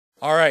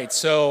All right,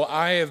 so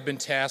I have been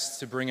tasked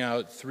to bring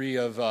out three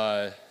of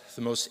the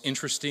most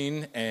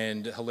interesting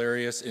and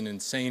hilarious and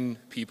insane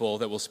people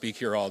that will speak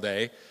here all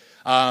day.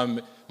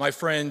 My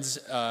friends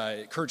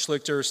Kurt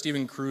Schlichter,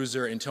 Stephen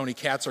Kruiser, and Tony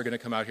Katz are going to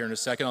come out here in a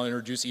second. I'll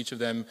introduce each of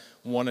them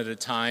one at a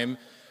time.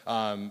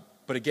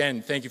 But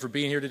again, thank you for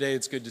being here today.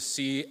 It's good to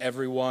see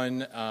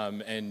everyone.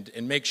 And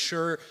make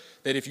sure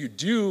that if you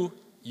do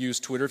use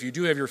Twitter, if you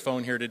do have your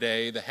phone here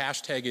today, the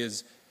hashtag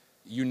is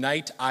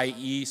Unite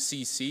I.E.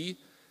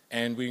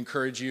 And we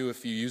encourage you,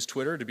 if you use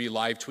Twitter, to be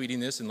live tweeting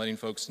this and letting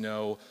folks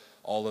know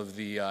all of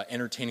the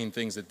entertaining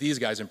things that these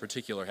guys in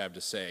particular have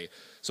to say.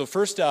 So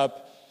first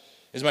up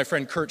is my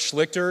friend Kurt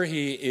Schlichter.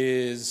 He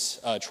is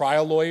a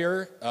trial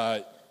lawyer.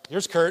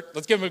 Here's Kurt.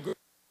 Let's give him a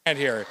hand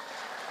here.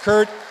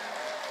 Kurt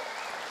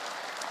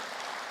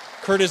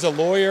is a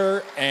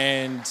lawyer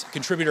and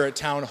contributor at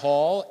Town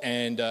Hall,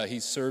 and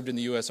he's served in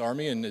the U.S.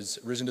 Army and has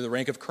risen to the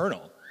rank of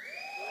colonel.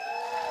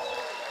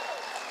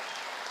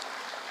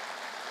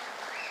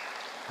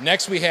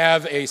 Next, we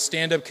have a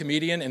stand-up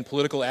comedian and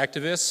political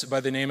activist by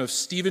the name of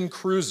Stephen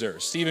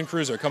Kruiser. Stephen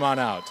Kruiser, come on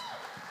out.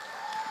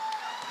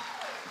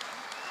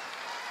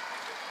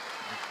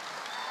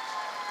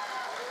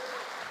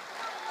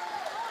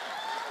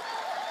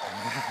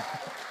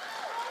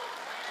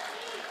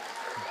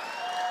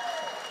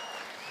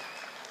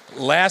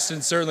 Last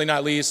and certainly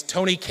not least,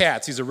 Tony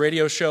Katz. He's a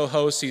radio show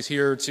host. He's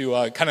here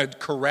to kind of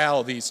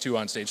corral these two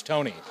on stage.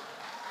 Tony.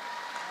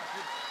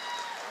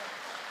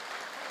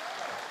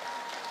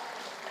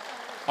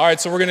 All right,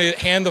 so we're going to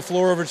hand the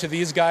floor over to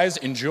these guys.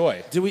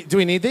 Enjoy. Do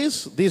we need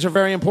these? These are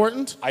very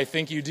important? I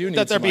think you do need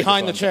that they're some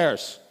behind the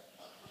chairs.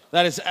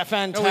 That is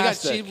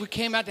fantastic. We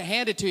came out to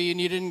hand it to you,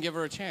 and you didn't give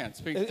her a chance.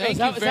 Thank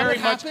you very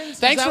much. Happens?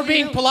 Thanks for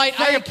being polite.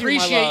 I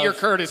appreciate your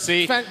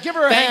courtesy. Give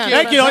her a hand.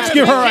 Thank you. Let's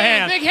give her a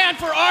hand. Big hand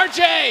for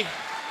RJ.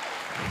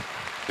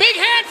 Big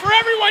hand for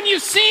everyone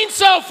you've seen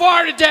so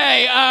far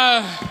today.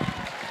 How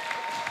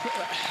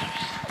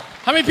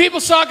many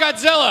people saw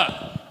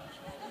Godzilla?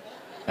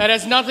 That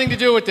has nothing to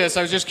do with this.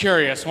 I was just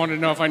curious. Wanted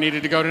to know if I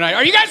needed to go tonight.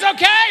 Are you guys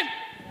okay?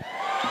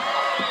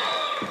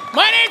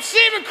 My name's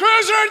Stephen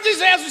Kruiser.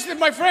 This is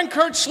my friend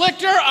Kurt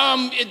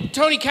Schlichter.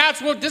 Tony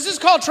Katz. This is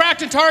called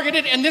Tracked and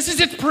Targeted, and this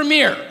is its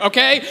premiere,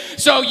 okay?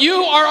 So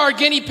you are our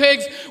guinea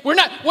pigs. We're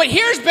not...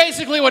 Here's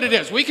basically what it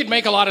is. We could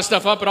make a lot of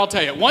stuff up, but I'll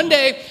tell you. One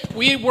day,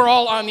 we were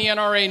all on the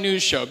NRA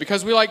news show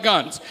because we like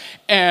guns,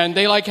 and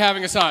they like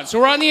having us on. So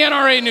we're on the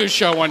NRA news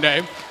show one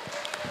day.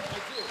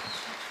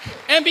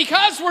 And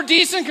because we're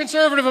decent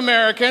conservative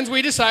Americans,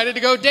 we decided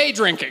to go day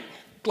drinking,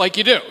 like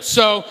you do.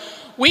 So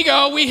we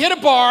go, we hit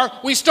a bar,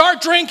 we start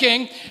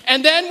drinking,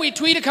 and then we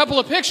tweet a couple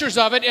of pictures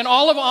of it, and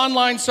all of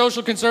online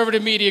social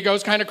conservative media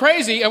goes kind of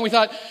crazy, and we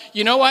thought,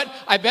 you know what?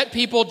 I bet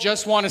people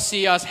just want to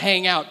see us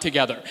hang out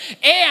together.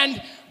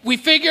 And we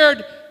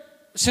figured,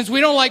 since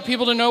we don't like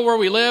people to know where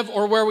we live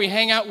or where we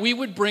hang out, we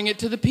would bring it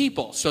to the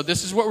people. So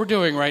this is what we're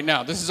doing right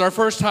now. This is our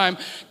first time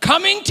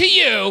coming to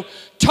you,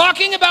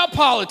 talking about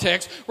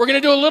politics. We're going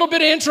to do a little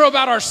bit of intro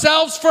about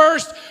ourselves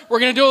first. We're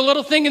going to do a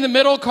little thing in the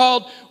middle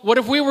called, What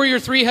If We Were Your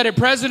Three-Headed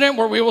President?,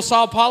 where we will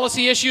solve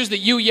policy issues that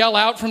you yell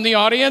out from the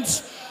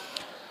audience.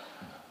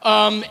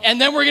 And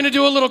then we're going to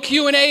do a little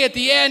Q&A at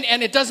the end,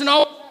 and it doesn't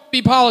always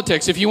be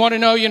politics. If you want to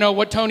know,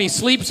 what Tony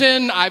sleeps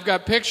in, I've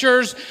got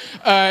pictures.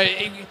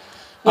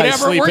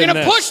 Whatever. We're going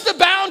to push the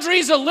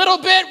boundaries a little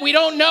bit. We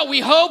don't know. We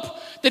hope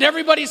that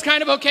everybody's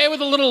kind of okay with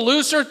a little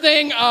looser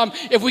thing.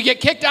 If we get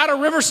kicked out of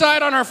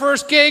Riverside on our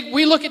first gig,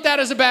 we look at that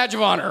as a badge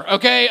of honor,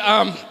 okay?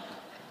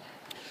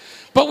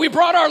 But we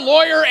brought our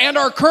lawyer and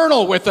our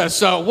colonel with us,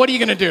 so what are you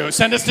going to do?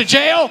 Send us to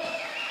jail?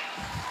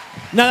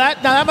 Now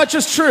that much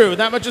is true.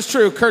 That much is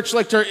true. Kurt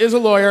Schlichter is a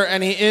lawyer,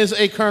 and he is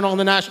a colonel in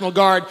the National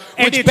Guard.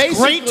 And it's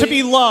great to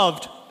be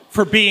loved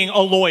for being a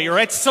lawyer.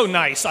 It's so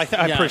nice. I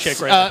appreciate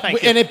it.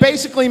 Thank you. And it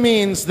basically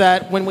means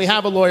that when we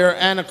have a lawyer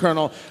and a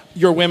colonel,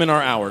 your women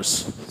are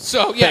ours.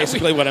 So yeah,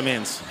 basically what it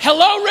means.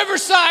 Hello,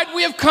 Riverside.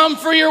 We have come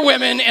for your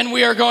women, and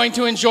we are going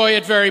to enjoy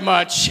it very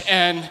much.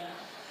 And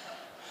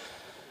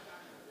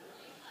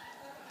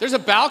there's a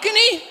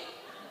balcony?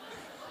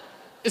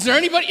 Is there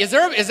anybody? Is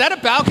that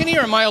a balcony,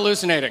 or am I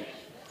hallucinating?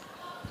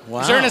 Wow.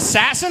 Is there an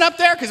assassin up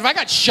there? Because if I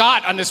got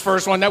shot on this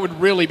first one, that would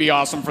really be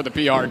awesome for the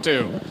PR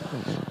too.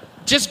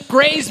 Just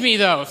graze me,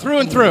 though, through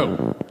and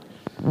through.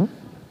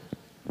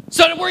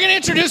 So we're going to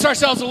introduce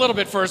ourselves a little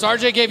bit first.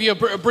 RJ gave you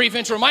a brief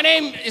intro. My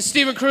name is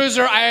Stephen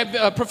Kruiser. I'm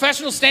a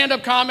professional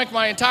stand-up comic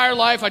my entire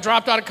life. I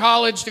dropped out of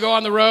college to go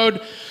on the road.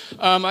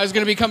 I was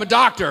going to become a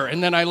doctor,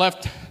 and then I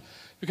left to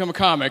become a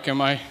comic, and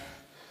my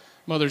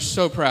mother's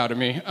so proud of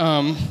me.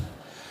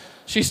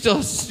 She's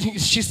still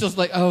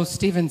like, oh,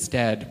 Stephen's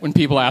dead, when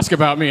people ask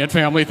about me at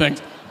family things.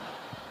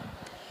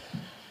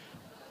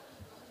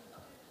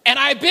 And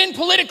I've been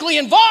politically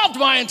involved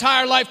my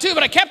entire life, too,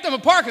 but I kept them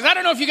apart, because I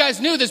don't know if you guys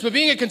knew this, but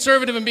being a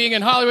conservative and being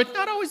in Hollywood,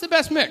 not always the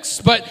best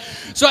mix. But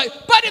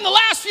in the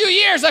last few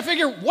years, I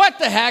figure, what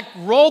the heck,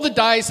 roll the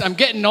dice. I'm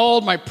getting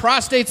old. My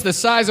prostate's the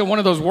size of one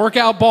of those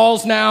workout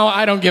balls now.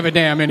 I don't give a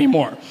damn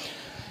anymore.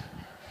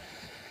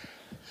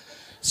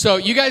 So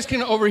you guys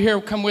can over here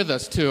come with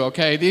us too,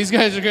 okay? These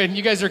guys are good.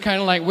 You guys are kind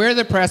of like, we're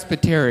the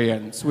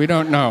Presbyterians. We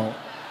don't know.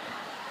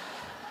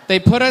 They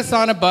put us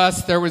on a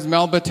bus, there was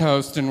Melba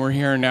toast, and we're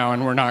here now,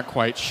 and we're not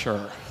quite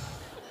sure.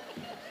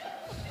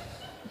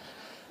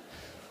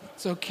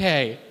 It's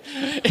okay.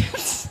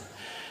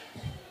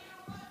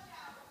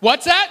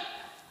 What's that?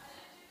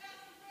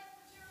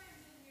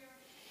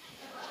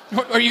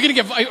 Are you going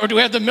to get, or do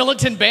we have the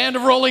militant band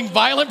of rolling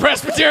violent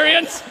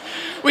Presbyterians?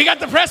 We got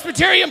the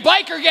Presbyterian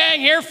biker gang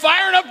here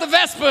firing up the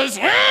Vespas.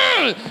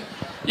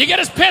 You get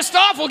us pissed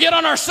off, we'll get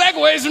on our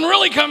Segways and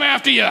really come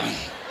after you.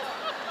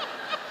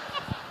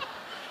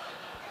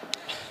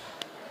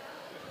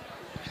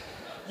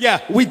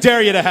 Yeah, we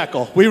dare you to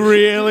heckle. We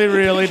really,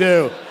 really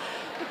do.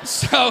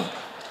 So,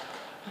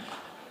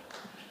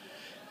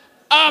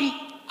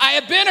 I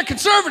have been a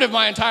conservative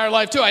my entire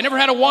life, too. I never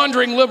had a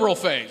wandering liberal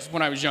phase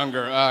when I was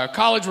younger.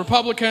 College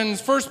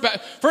Republicans, first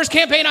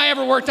campaign I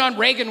ever worked on,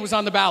 Reagan was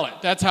on the ballot.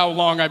 That's how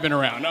long I've been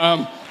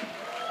around.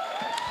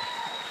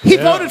 He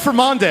voted for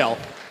Mondale.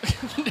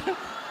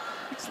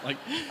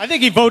 I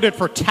think he voted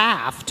for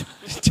Taft.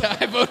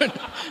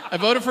 I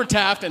voted for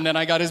Taft, and then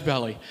I got his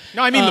belly.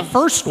 No, I mean the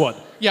first one.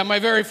 Yeah, my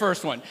very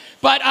first one.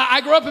 But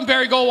I grew up in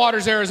Barry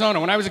Goldwater's, Arizona.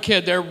 When I was a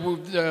kid,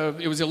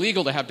 it was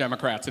illegal to have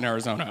Democrats in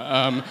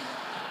Arizona.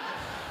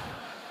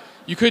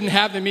 You couldn't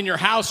have them in your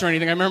house or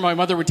anything. I remember my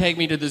mother would take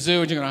me to the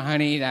zoo and she'd go,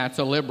 honey, that's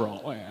a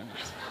liberal. And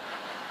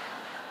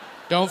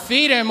don't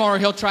feed him or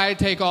he'll try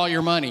to take all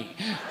your money.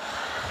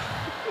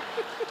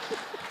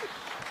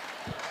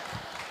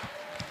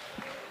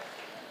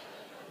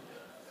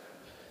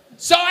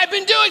 So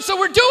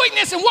we're doing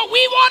this, and what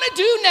we want to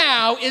do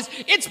now is,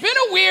 it's been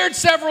a weird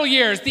several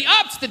years. The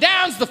ups, the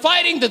downs, the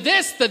fighting, the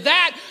this, the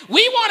that.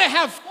 We want to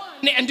have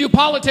fun and do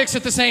politics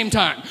at the same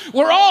time.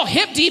 We're all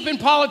hip deep in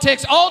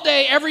politics all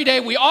day, every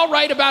day. We all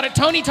write about it.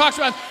 Tony talks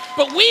about it.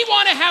 But we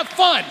want to have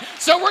fun.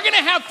 So we're going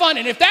to have fun.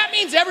 And if that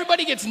means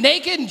everybody gets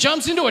naked and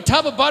jumps into a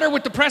tub of butter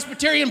with the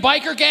Presbyterian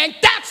biker gang,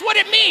 that's what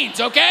it means,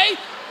 okay?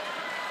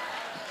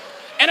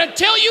 And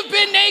until you've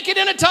been naked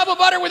in a tub of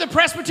butter with a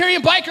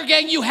Presbyterian biker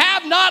gang, you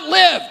have not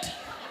lived.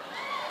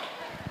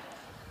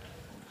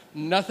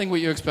 Nothing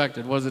what you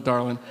expected, was it,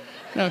 darling?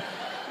 No.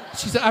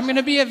 She said, I'm going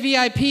to be a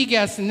VIP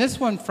guest, and this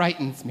one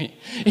frightens me.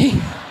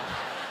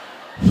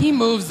 He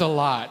moves a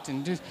lot.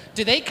 And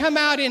do they come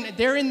out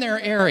they're in their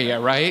area,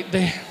 right?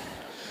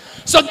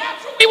 So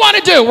that's what we want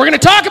to do. We're going to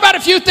talk about a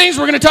few things.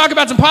 We're going to talk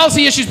about some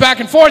policy issues back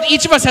and forth.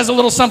 Each of us has a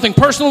little something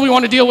personal we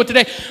want to deal with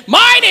today.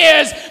 Mine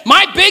is,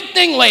 my big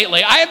thing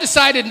lately, I have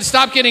decided to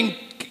stop getting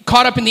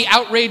caught up in the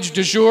outrage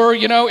du jour,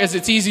 as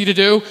it's easy to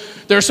do.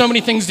 There are so many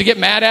things to get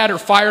mad at or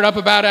fired up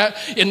about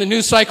in the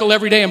news cycle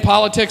every day in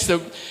politics that,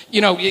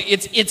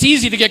 it's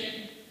easy to get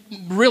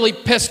really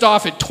pissed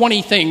off at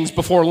 20 things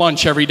before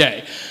lunch every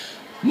day.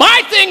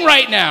 My thing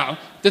right now,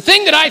 the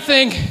thing that I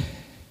think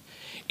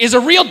is a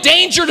real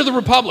danger to the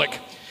republic,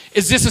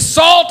 is this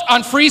assault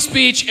on free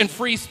speech and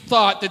free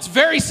thought that's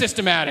very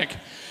systematic,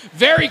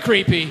 very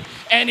creepy,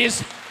 and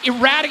is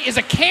erratic, is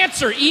a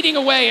cancer eating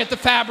away at the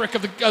fabric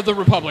of the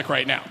republic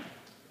right now.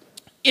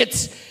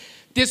 It's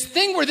this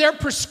thing where they're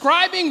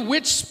prescribing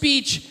which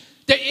speech,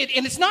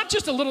 and it's not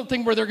just a little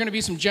thing where there are going to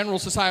be some general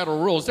societal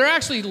rules. They're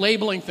actually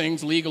labeling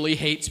things legally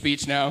hate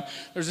speech now.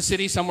 There's a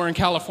city somewhere in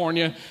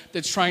California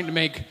that's trying to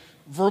make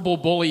verbal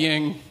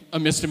bullying a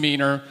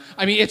misdemeanor.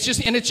 I mean, it's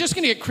just going to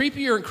get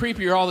creepier and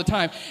creepier all the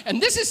time.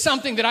 And this is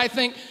something that I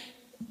think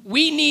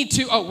we need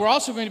to, we're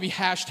also going to be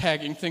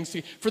hashtagging things.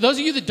 For those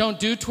of you that don't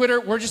do Twitter,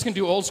 we're just going to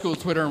do old school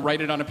Twitter and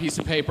write it on a piece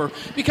of paper.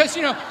 Because,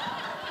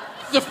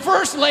 the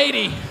First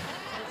Lady.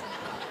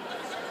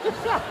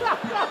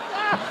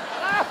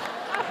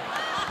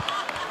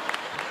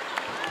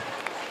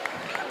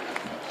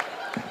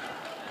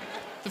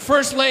 The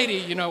First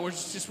Lady,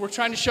 we're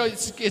trying to show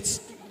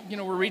it's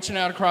we're reaching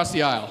out across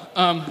the aisle.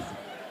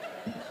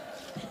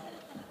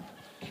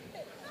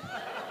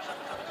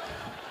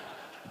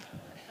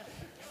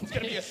 It's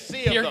going to be a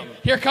sea of them.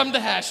 Here come the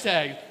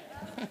hashtag.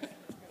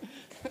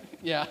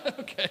 Yeah,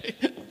 okay.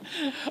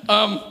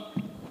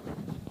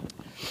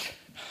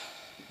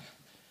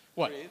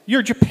 What?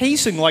 You're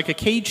pacing like a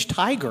caged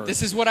tiger.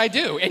 This is what I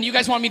do. And you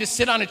guys want me to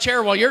sit on a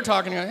chair while you're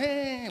talking and go,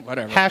 hey,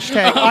 whatever.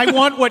 Hashtag, I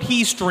want what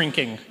he's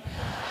drinking.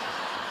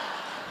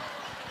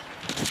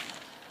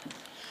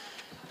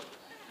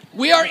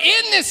 We are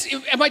in this,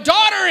 my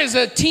daughter is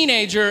a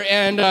teenager,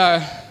 and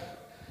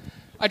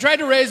I tried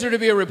to raise her to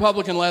be a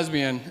Republican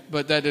lesbian,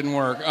 but that didn't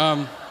work.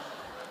 So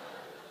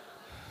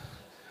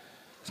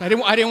I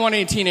didn't want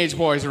any teenage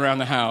boys around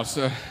the house.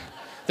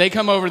 They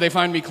come over, they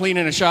find me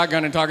cleaning a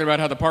shotgun and talking about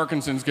how the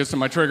Parkinson's gets to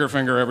my trigger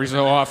finger every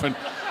so often.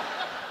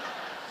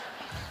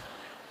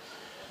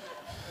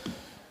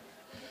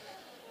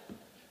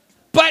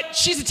 But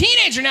she's a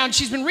teenager now, and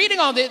she's been reading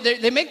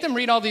they make them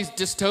read all these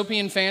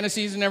dystopian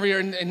fantasies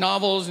and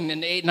novels, and in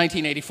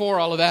 1984,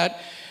 all of that.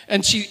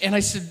 And I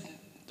said,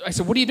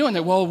 what are you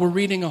doing? Well, we're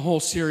reading a whole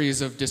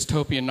series of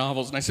dystopian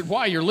novels. And I said,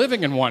 why? You're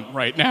living in one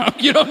right now.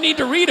 You don't need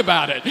to read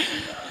about it.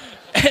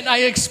 And I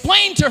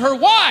explained to her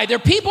why.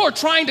 People are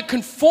trying to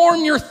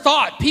conform your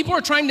thought. People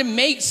are trying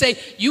to say,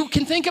 you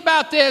can think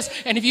about this,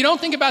 and if you don't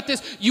think about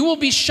this, you will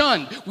be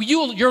shunned.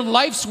 Your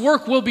life's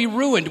work will be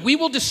ruined. We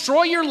will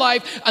destroy your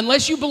life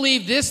unless you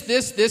believe this,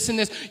 and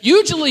this.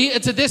 Usually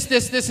it's a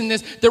this, and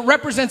this that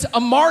represents a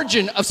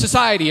margin of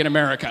society in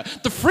America,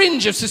 the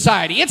fringe of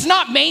society. It's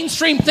not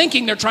mainstream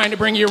thinking they're trying to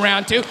bring you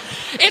around to.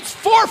 It's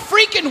 4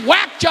 freaking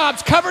whack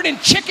jobs covered in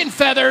chicken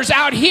feathers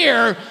out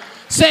here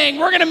saying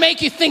we're going to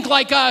make you think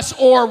like us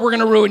or we're going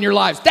to ruin your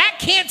lives. That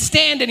can't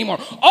stand anymore.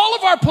 All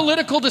of our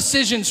political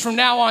decisions from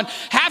now on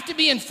have to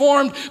be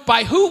informed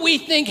by who we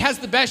think has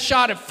the best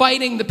shot at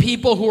fighting the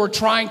people who are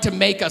trying to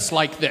make us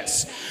like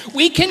this.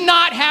 We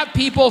cannot have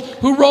people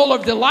who roll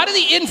over. A lot of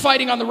the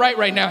infighting on the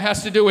right now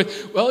has to do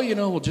with, well,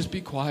 we'll just be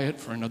quiet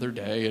for another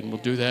day and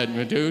we'll do that and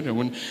we'll do it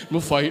and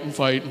we'll fight and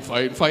fight and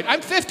fight and fight.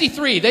 I'm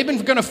 53. They've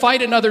been going to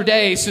fight another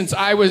day since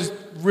I was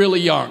really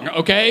young,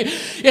 okay?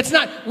 It's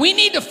not, we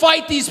need to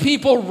fight these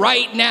people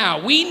right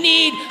now. We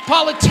need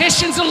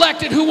politicians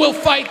elected who will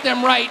fight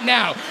them right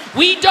now.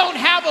 We don't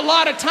have a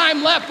lot of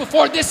time left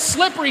before this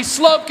slippery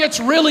slope gets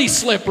really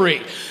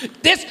slippery.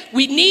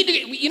 We need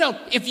to,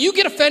 if you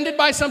get offended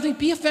by something,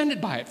 be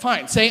offended by it.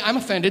 Fine. Say, I'm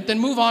offended, then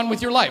move on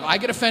with your life. I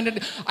get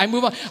offended, I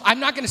move on. I'm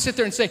not going to sit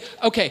there and say,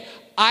 okay,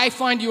 I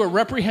find you a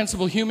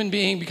reprehensible human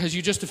being because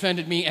you just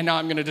offended me and now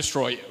I'm going to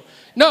destroy you.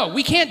 No,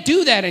 we can't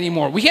do that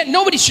anymore.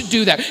 Nobody should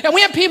do that. And we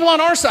have people on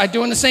our side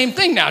doing the same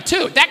thing now,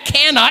 too. That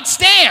cannot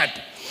stand.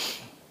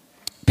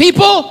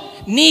 People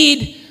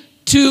need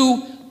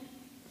to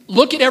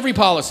look at every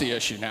policy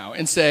issue now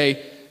and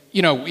say,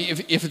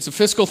 if it's a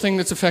fiscal thing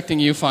that's affecting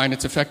you, fine,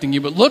 it's affecting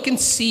you. But look and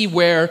see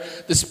where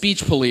the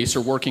speech police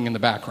are working in the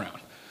background.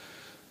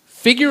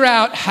 Figure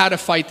out how to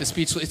fight the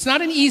speech police. It's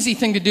not an easy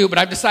thing to do, but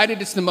I've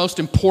decided it's the most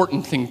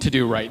important thing to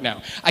do right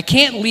now. I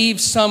can't leave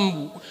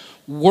some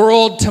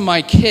world to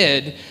my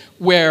kid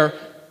where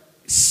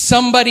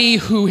somebody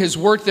who has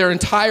worked their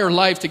entire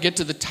life to get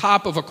to the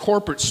top of a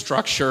corporate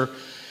structure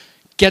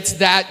gets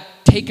that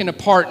taken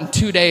apart in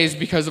 2 days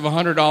because of a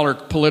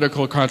 $100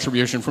 political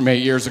contribution from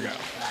 8 years ago.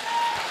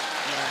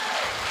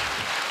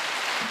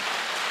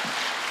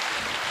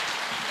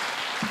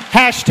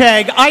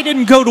 Hashtag, I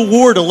didn't go to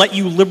war to let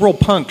you liberal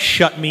punks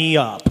shut me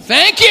up.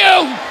 Thank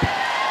you.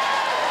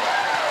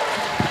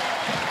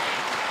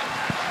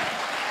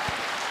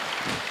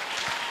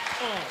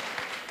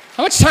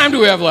 How much time do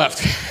we have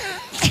left?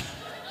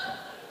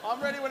 I'm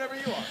ready whenever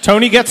you are.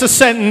 Tony gets a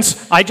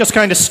sentence. I just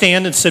kind of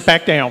stand and sit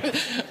back down.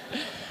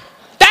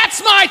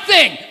 That's my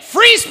thing.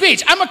 Free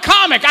speech. I'm a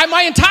comic.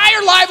 My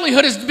entire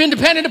livelihood has been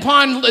dependent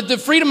upon the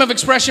freedom of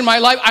expression in my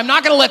life. I'm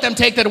not going to let them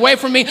take that away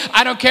from me.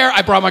 I don't care.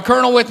 I brought my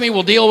colonel with me.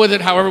 We'll deal with it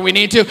however we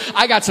need to.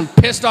 I got some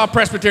pissed off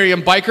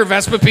Presbyterian biker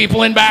Vespa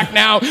people in back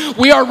now.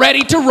 We are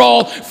ready to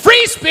roll.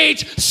 Free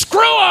speech.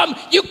 Screw them.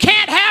 You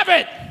can't have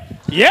it.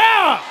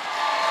 Yeah.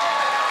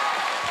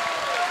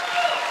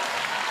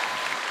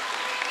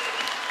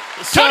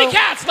 Tony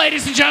Katz,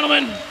 ladies and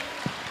gentlemen.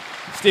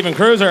 Stephen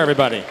Kruiser,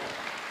 everybody.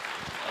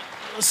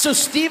 So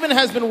Stephen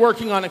has been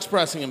working on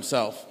expressing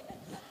himself.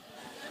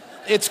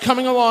 It's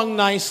coming along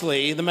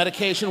nicely. The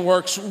medication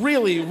works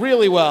really,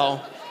 really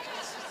well.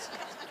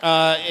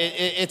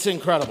 It's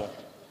incredible.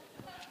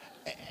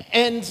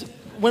 And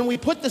when we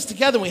put this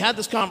together, we had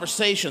this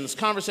conversation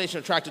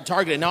attracted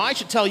targeted. Now, I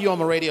should tell you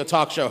I'm a radio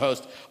talk show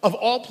host. Of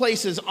all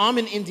places, I'm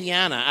in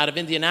Indiana, out of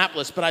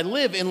Indianapolis, but I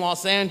live in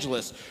Los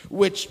Angeles,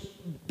 which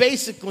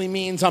basically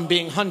means I'm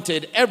being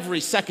hunted every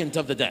second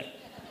of the day.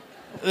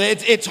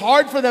 It's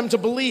hard for them to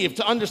believe,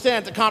 to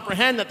understand, to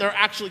comprehend that there are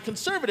actually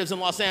conservatives in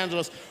Los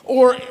Angeles,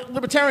 or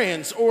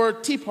libertarians, or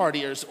Tea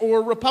Partiers,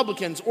 or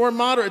Republicans, or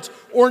moderates,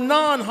 or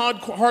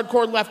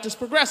non-hardcore leftist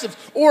progressives,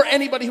 or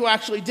anybody who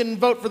actually didn't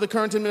vote for the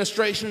current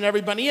administration and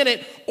everybody in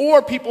it,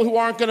 or people who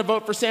aren't going to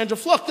vote for Sandra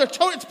Fluke.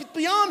 It's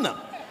beyond them.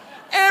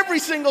 Every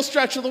single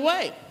stretch of the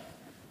way.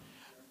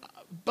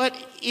 But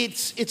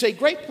it's a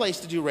great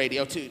place to do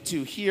radio,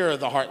 to hear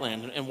the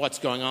heartland and what's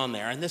going on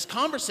there. And this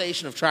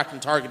conversation of tracked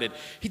and targeted,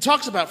 he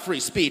talks about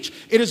free speech.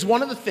 It is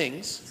one of the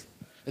things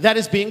that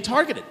is being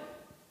targeted.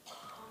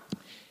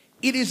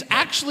 It is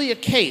actually a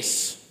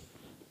case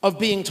of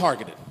being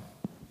targeted.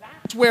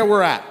 That's where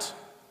we're at.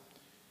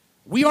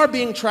 We are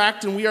being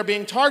tracked and we are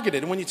being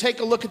targeted. And when you take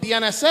a look at the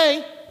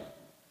NSA,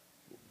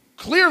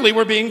 clearly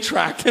we're being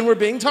tracked and we're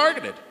being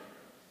targeted.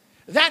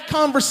 That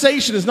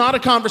conversation is not a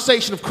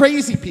conversation of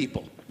crazy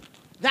people.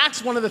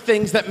 That's one of the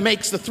things that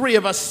makes the three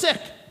of us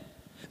sick.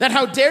 That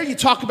how dare you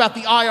talk about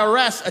the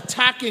IRS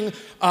attacking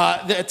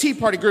the Tea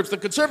Party groups, the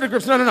conservative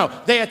groups. No.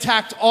 They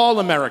attacked all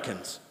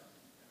Americans.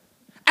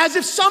 As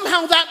if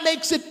somehow that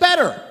makes it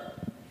better.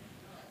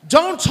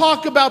 Don't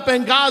talk about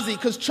Benghazi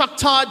because Chuck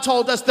Todd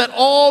told us that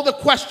all the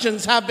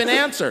questions have been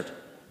answered.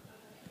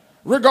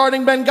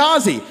 Regarding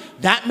Benghazi,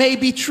 that may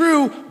be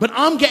true, but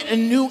I'm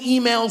getting new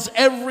emails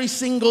every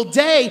single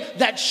day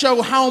that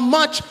show how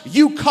much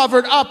you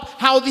covered up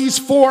how these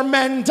 4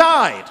 men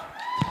died.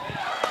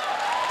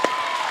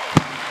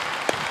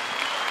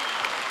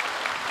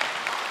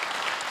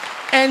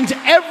 And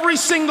every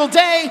single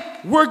day,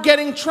 we're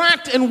getting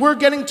tracked and we're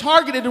getting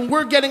targeted and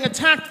we're getting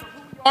attacked for who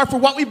we are, for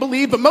what we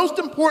believe, but most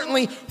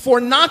importantly, for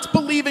not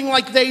believing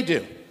like they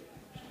do.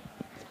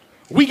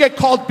 We get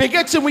called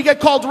bigots and we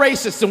get called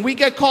racists and we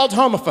get called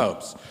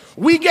homophobes.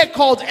 We get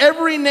called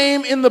every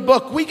name in the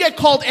book. We get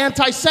called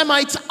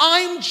anti-Semites.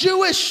 I'm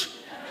Jewish.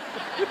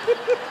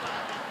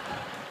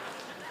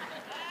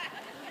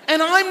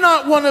 And I'm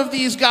not one of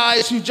these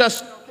guys who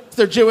just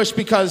they're Jewish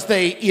because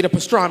they eat a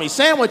pastrami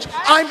sandwich.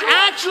 I'm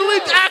actually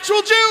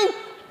actual Jew.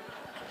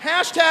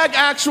 Hashtag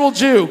actual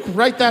Jew.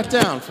 Write that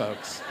down,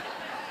 folks.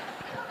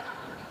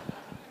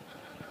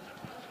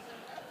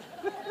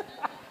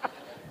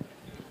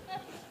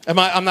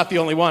 I'm not the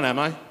only one, am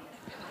I?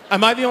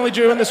 Am I the only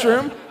Jew in this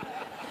room?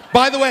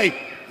 By the way,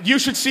 you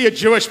should see a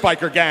Jewish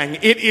biker gang.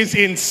 It is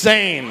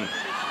insane.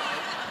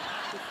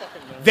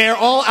 They're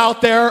all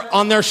out there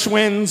on their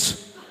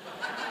Schwinns.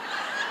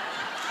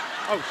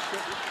 Oh, shit.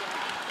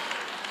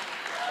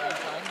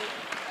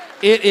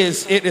 It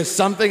is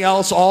something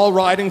else, all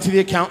riding to the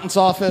accountant's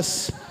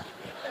office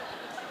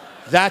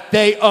that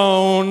they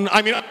own.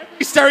 I mean,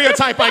 every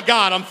stereotype I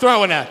got, I'm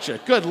throwing at you.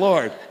 Good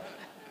Lord.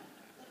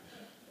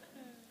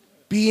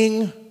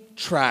 Being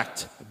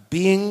tracked,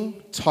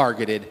 being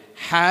targeted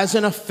has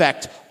an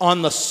effect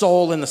on the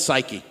soul and the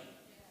psyche.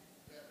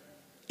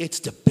 It's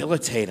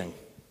debilitating.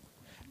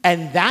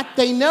 And that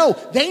they know.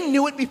 They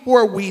knew it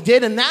before we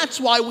did, and that's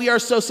why we are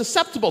so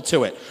susceptible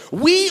to it.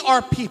 We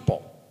are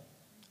people.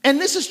 And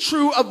this is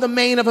true of the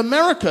main of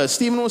America, as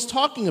Stephen was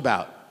talking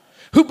about,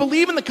 who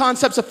believe in the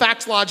concepts of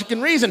facts, logic,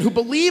 and reason, who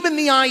believe in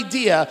the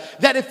idea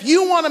that if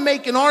you want to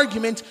make an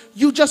argument,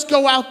 you just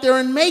go out there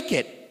and make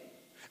it.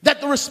 That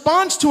the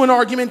response to an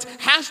argument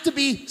has to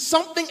be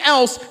something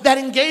else that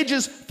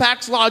engages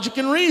facts, logic,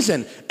 and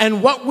reason.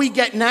 And what we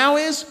get now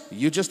is,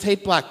 you just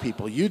hate black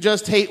people, you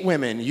just hate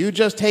women, you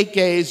just hate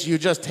gays, you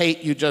just hate,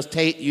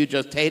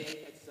 et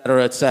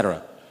cetera, et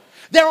cetera.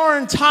 There are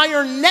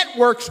entire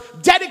networks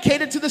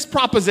dedicated to this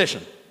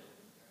proposition.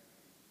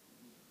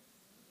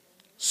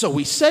 So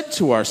we said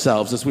to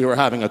ourselves as we were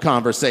having a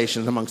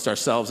conversation amongst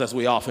ourselves, as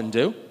we often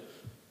do,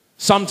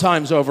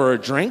 sometimes over a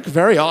drink,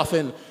 very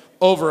often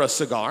over a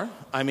cigar.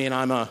 I mean,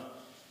 I'm a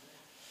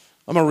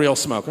real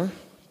smoker.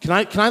 Can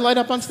I light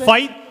up on stage?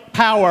 Fight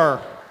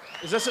power.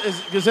 Is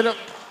it a,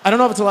 I don't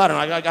know if it's allowed or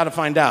not. I got to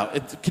find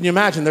out. Can you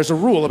imagine? There's a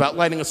rule about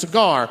lighting a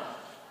cigar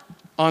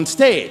on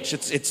stage.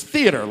 It's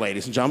theater,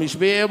 ladies and gentlemen. You should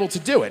be able to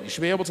do it. You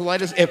should be able to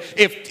light it.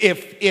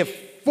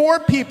 If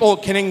four people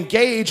can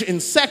engage in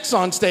sex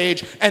on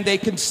stage and they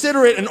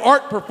consider it an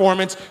art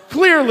performance,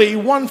 clearly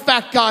one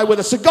fat guy with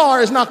a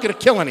cigar is not going to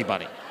kill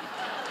anybody.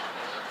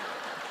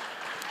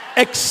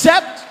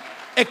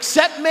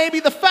 Except maybe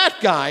the fat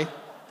guy,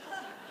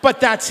 but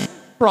that's his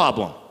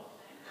problem.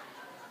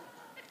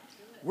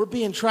 We're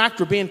being tracked,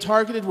 we're being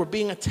targeted, we're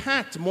being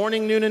attacked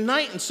morning, noon, and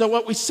night. And so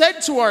what we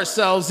said to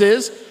ourselves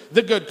is,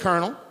 the good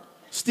colonel,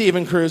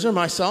 Stephen Kruiser,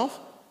 myself,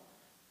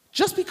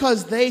 just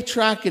because they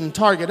track and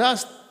target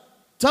us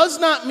does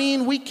not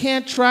mean we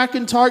can't track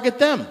and target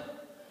them.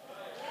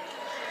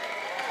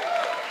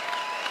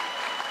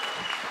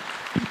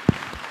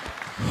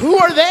 Who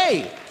are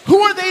they? Who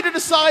are they to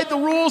decide the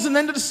rules and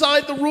then to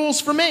decide the rules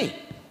for me?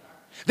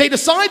 They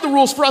decide the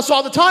rules for us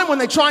all the time when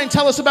they try and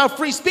tell us about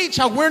free speech,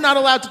 how we're not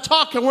allowed to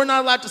talk, and we're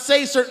not allowed to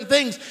say certain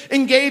things,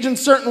 engage in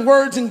certain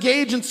words,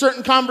 engage in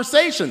certain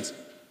conversations.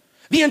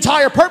 The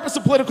entire purpose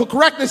of political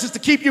correctness is to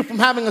keep you from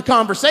having a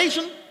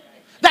conversation.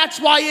 That's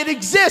why it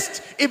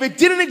exists. If it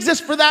didn't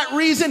exist for that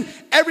reason,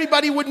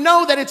 everybody would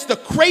know that it's the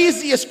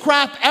craziest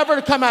crap ever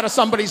to come out of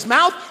somebody's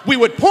mouth. We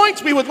would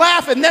point, we would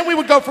laugh, and then we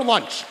would go for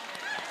lunch.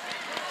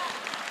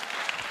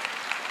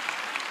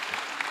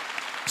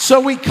 So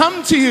we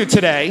come to you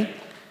today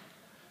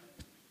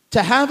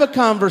to have a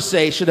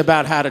conversation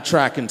about how to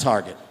track and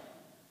target.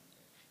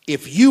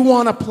 If you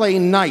want to play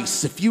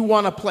nice, if you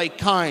want to play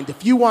kind,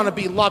 if you want to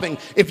be loving,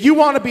 if you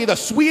want to be the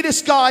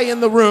sweetest guy in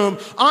the room,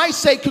 I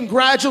say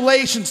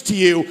congratulations to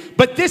you,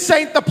 but this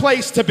ain't the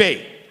place to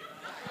be.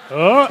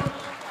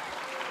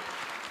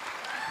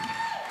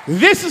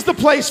 This is the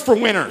place for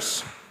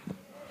winners.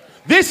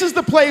 This is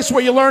the place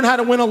where you learn how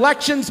to win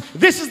elections.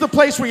 This is the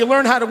place where you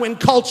learn how to win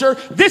culture.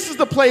 This is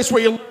the place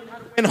where you learn how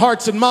to win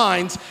hearts and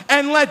minds,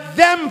 and let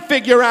them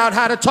figure out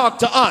how to talk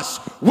to us.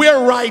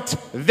 We're right,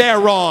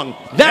 they're wrong.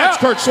 That's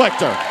Kurt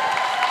Schlichter.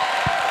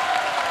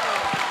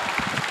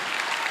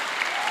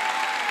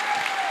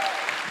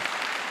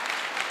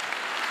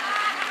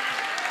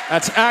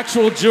 That's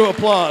actual Jew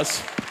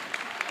applause.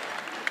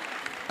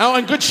 Oh,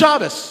 and good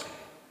Shabbos.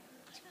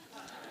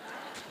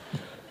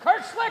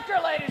 Kurt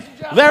Schlichter, ladies and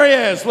gentlemen. There he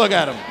is. Look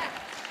at him.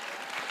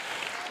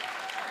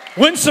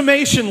 When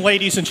summation,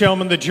 ladies and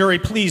gentlemen, the jury,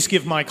 please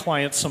give my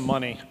client some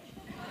money.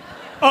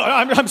 Oh,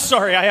 I'm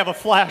sorry, I have a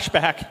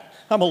flashback.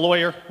 I'm a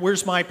lawyer.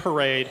 Where's my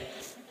parade?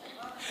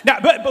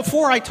 Now, but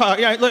before I talk,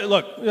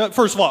 look,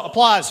 first of all,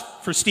 applause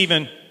for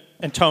Stephen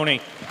and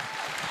Tony.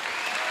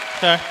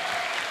 Okay.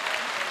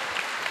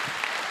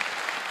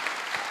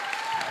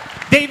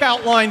 They've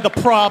outlined the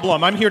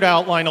problem. I'm here to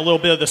outline a little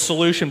bit of the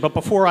solution, but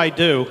before I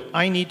do,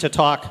 I need to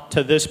talk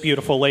to this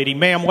beautiful lady.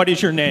 Ma'am, what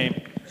is your name?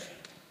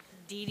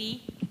 Dee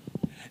Dee.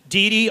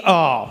 Dee Dee,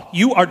 oh,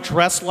 you are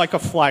dressed like a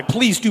flag.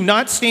 Please do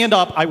not stand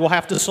up. I will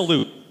have to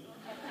salute.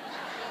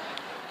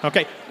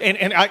 Okay,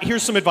 and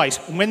here's some advice.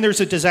 When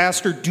there's a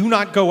disaster, do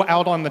not go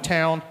out on the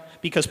town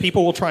because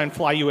people will try and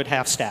fly you at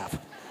half staff.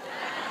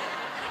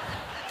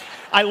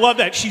 I love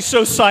that. She's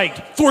so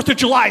psyched. 4th of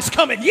July's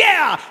coming.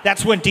 Yeah!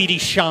 That's when Dee Dee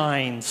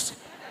shines.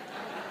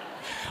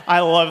 I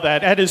love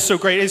that. That is so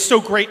great. It's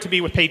so great to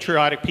be with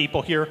patriotic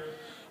people here.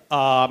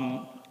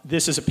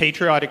 This is a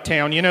patriotic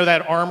town. You know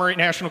that armory,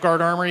 National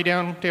Guard armory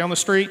down the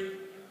street?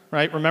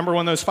 Right? Remember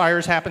when those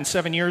fires happened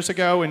 7 years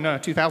ago in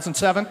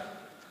 2007?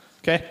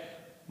 Okay.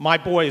 My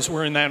boys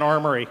were in that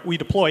armory. We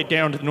deployed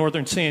down to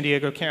northern San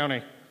Diego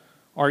County.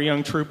 Our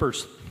young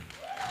troopers.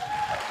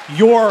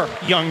 Your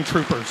young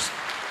troopers.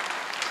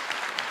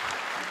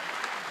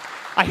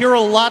 I hear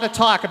a lot of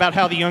talk about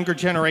how the younger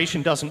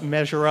generation doesn't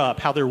measure up,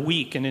 how they're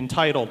weak and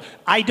entitled.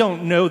 I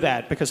don't know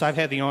that because I've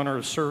had the honor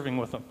of serving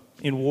with them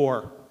in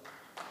war.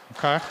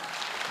 Okay?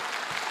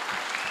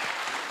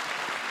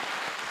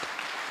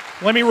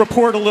 Let me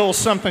report a little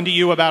something to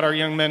you about our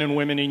young men and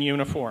women in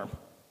uniform.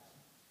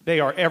 They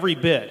are every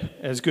bit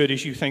as good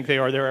as you think they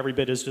are. They're every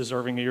bit as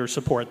deserving of your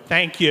support.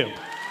 Thank you.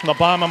 From the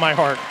bottom of my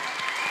heart.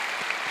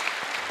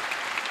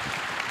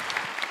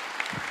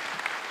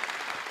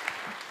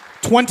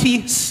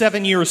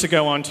 27 years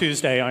ago on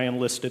Tuesday, I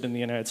enlisted in the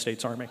United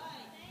States Army.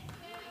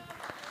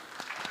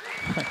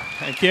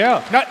 Thank you.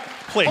 No,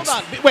 please.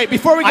 Hold on. Wait,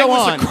 before we go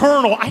on. I was a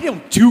colonel. I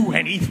don't do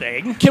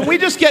anything. Can we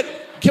just get,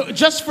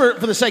 just for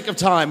the sake of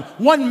time,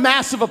 one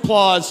massive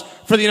applause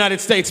for the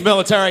United States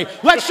military?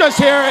 Let's just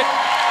hear it.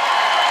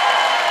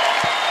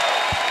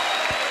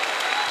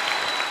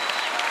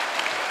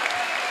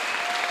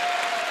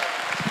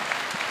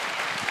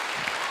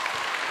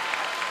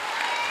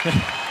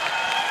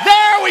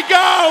 There we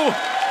go!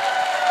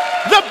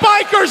 The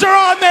bikers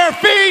are on their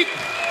feet!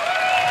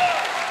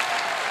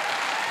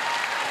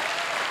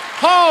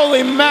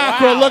 Holy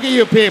mackerel, wow. Look at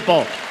you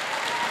people.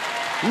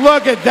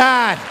 Look at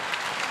that.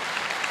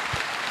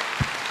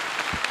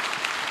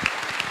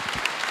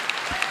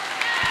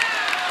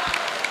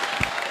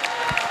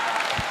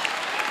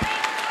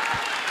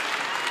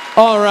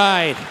 All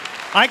right.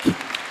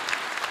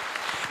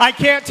 I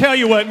can't tell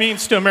you what it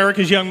means to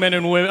America's young men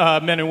and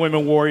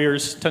women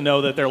warriors to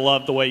know that they're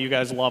loved the way you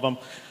guys love them.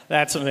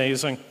 That's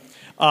amazing.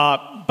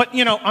 But,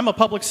 you know, I'm a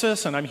public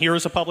citizen. I'm here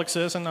as a public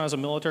citizen, not as a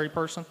military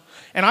person.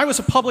 And I was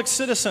a public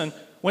citizen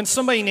when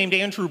somebody named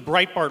Andrew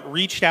Breitbart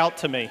reached out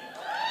to me.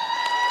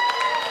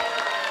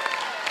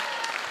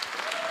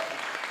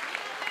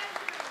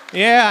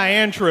 Yeah,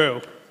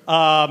 Andrew.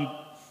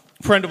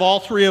 Friend of all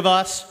three of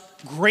us.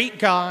 Great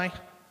guy.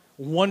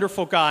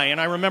 Wonderful guy. And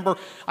I remember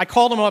I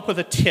called him up with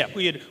a tip.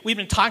 We'd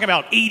been talking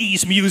about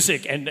 80s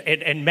music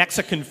and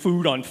Mexican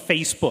food on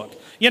Facebook.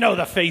 You know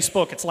the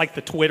Facebook, it's like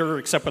the Twitter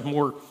except with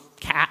more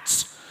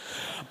cats.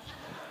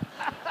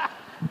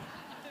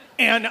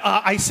 And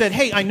I said,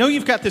 hey, I know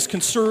you've got this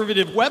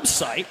conservative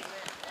website.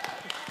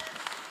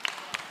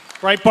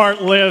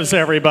 Breitbart lives,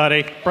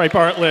 everybody.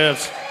 Breitbart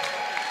lives.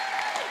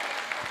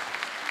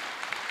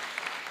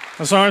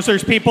 As long as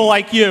there's people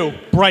like you,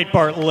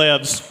 Breitbart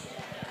lives.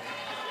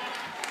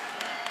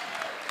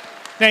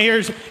 Now,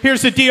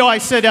 here's the deal. I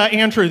said,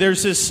 Andrew,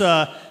 there's this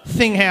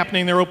thing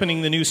happening. They're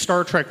opening the new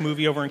Star Trek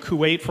movie over in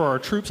Kuwait for our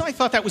troops. I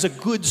thought that was a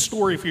good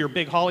story for your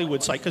big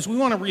Hollywood site because we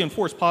want to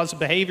reinforce positive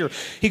behavior.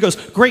 He goes,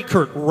 great,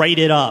 Kurt, write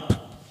it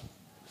up.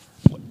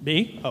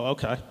 Me? Oh,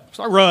 okay.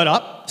 So I wrote it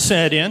up,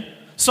 sent it in.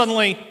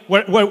 Suddenly,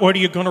 what are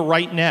you going to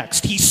write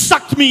next? He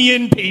sucked me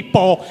in,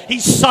 people. He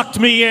sucked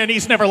me in.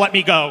 He's never let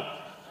me go.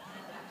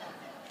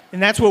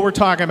 And that's what we're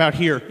talking about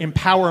here,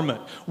 empowerment.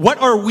 What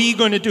are we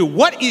going to do?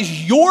 What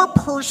is your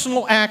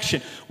personal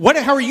action?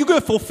 How are you going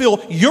to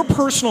fulfill your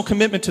personal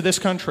commitment to this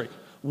country?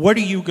 What are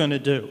you going to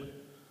do?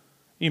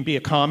 You can be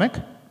a comic.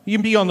 You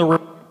can be on the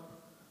road.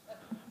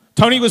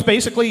 Tony was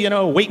basically, you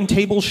know, waiting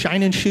tables,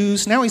 shining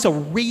shoes. Now he's a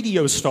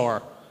radio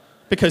star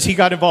because he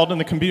got involved in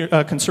the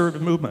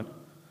conservative movement.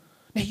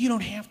 Now, you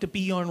don't have to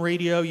be on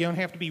radio. You don't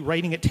have to be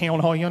writing at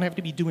town hall. You don't have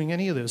to be doing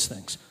any of those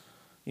things.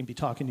 You can be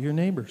talking to your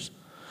neighbors.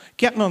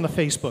 Getting on the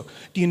Facebook.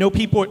 Do you know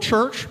people at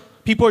church?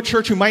 People at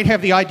church who might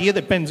have the idea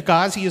that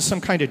Benghazi is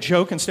some kind of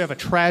joke instead of a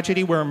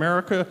tragedy where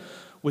America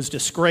was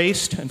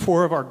disgraced and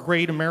 4 of our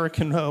great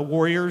American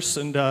warriors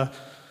and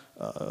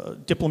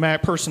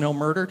diplomatic personnel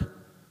murdered?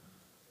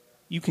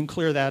 You can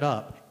clear that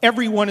up.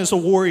 Everyone is a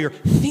warrior.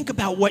 Think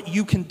about what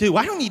you can do.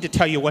 I don't need to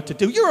tell you what to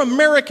do. You're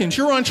Americans.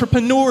 You're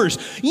entrepreneurs.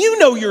 You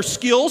know your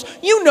skills.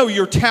 You know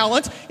your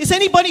talents. Is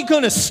anybody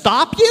going to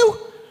stop you?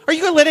 Are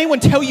you going to let anyone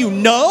tell you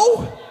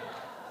no?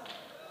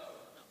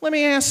 Let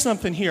me ask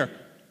something here,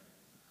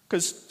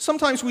 because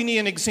sometimes we need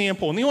an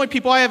example, and the only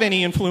people I have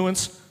any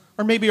influence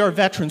are maybe our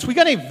veterans. We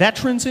got any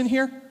veterans in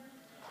here?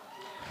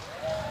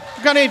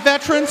 We got any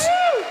veterans?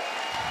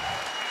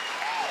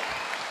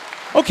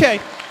 Okay.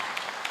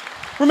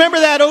 Remember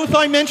that oath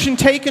I mentioned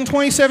taken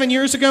 27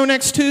 years ago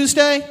next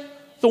Tuesday?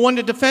 The one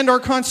to defend our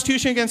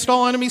Constitution against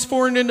all enemies,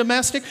 foreign and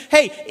domestic?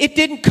 Hey, it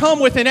didn't come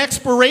with an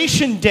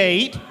expiration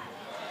date.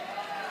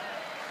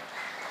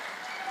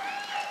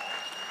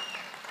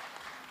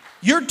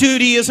 Your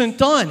duty isn't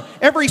done.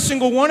 Every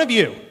single one of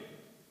you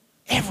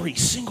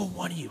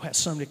has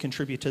something to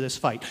contribute to this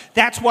fight.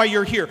 That's why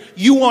you're here.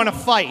 You want to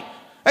fight.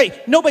 Hey,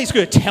 nobody's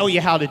going to tell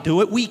you how to do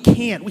it. We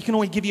can't. We can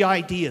only give you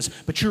ideas.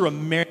 But you're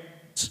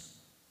Americans.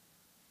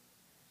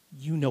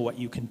 You know what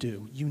you can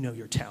do. You know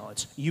your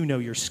talents. You know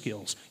your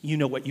skills. You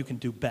know what you can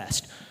do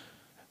best.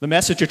 The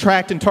message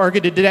attracted and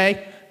targeted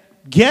today,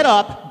 get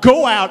up,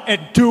 go out, and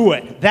do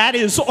it. That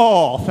is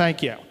all.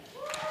 Thank you.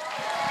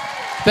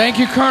 Thank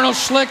you, Colonel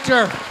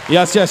Schlichter.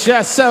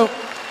 Yes. So,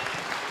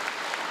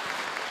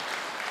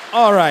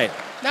 all right.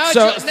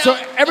 So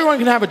everyone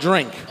can have a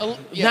drink.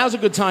 Yeah. Now's a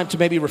good time to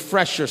maybe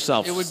refresh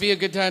yourself. It would be a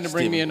good time to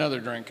bring me another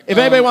drink. If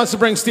anybody wants to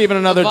bring Stephen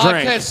another drink.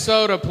 Vodka and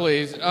soda,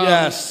 please.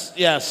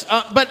 Yes.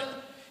 But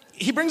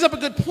he brings up a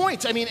good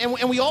point. I mean,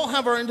 and we all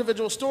have our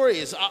individual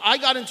stories. I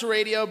got into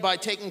radio by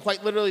taking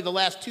quite literally the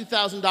last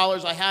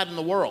 $2,000 I had in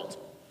the world.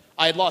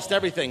 I had lost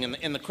everything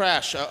in the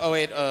crash,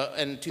 2008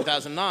 and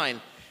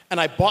 2009. And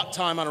I bought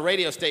time on a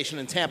radio station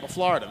in Tampa,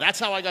 Florida. That's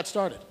how I got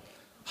started.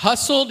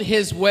 Hustled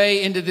his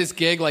way into this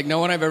gig like no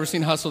one I've ever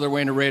seen hustle their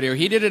way into radio.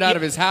 He did it out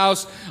of his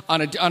house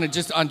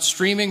on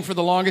streaming for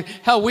the longest.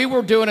 Hell, we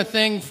were doing a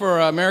thing for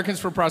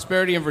Americans for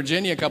Prosperity in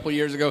Virginia a couple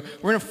years ago.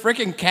 We're in a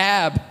freaking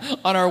cab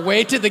on our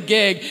way to the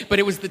gig, but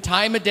it was the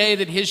time of day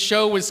that his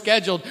show was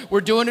scheduled.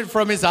 We're doing it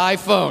from his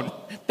iPhone.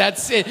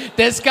 That's it.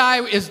 This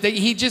guy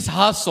he just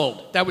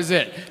hustled. That was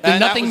it.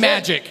 Nothing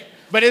magic.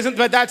 But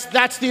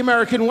that's the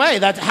American way.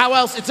 That's how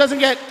else it doesn't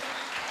get.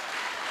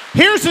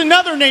 Here's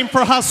another name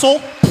for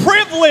hustle: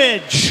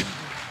 privilege.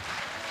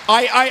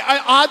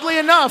 I oddly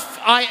enough,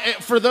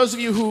 for those of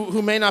you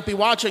who may not be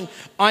watching,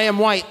 I am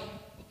white,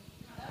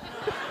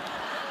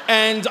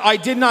 and I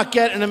did not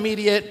get an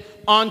immediate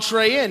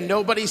entree in.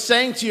 Nobody's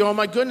saying to you, "Oh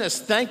my goodness,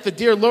 thank the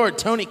dear Lord,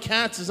 Tony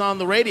Katz is on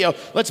the radio.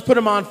 Let's put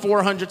him on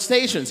 400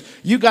 stations."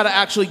 You got to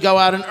actually go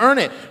out and earn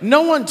it.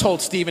 No one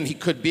told Stephen he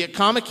could be a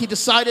comic. He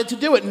decided to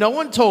do it. No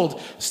one told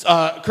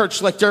Kurt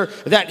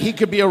Schlichter that he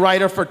could be a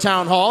writer for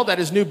Town Hall. That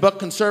his new book,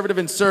 Conservative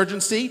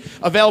Insurgency,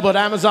 available at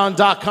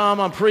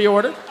Amazon.com on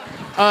pre-order.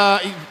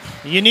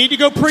 You need to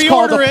go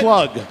pre-order it's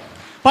called a it. plug.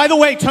 By the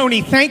way,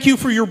 Tony, thank you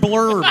for your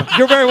blurb.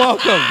 You're very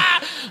welcome.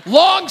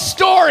 Long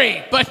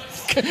story, but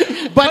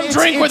come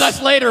drink with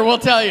us later, we'll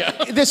tell you.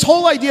 This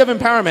whole idea of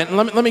empowerment, and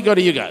let me go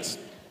to you guys.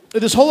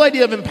 This whole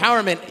idea of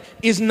empowerment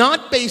is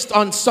not based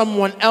on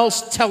someone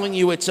else telling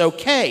you it's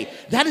okay.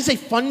 That is a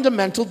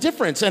fundamental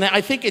difference. And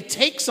I think it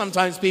takes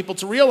sometimes people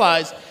to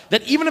realize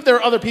that even if there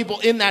are other people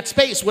in that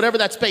space, whatever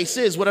that space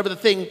is, whatever the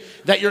thing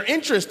that your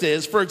interest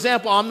is, for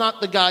example, I'm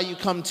not the guy you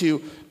come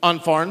to on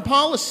foreign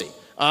policy.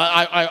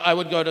 I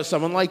would go to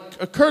someone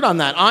like Kurt on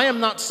that. I am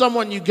not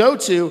someone you go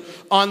to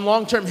on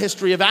long-term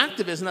history of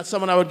activism. That's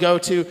someone I would go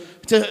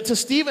to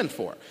Stephen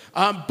for.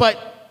 But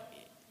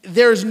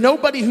there's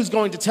nobody who's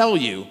going to tell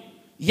you,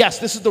 yes,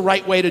 this is the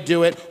right way to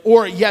do it,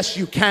 or yes,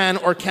 you can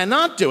or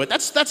cannot do it.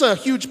 That's a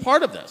huge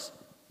part of this.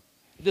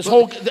 This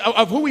whole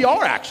of who we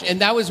are, actually.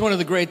 And that was one of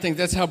the great things.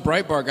 That's how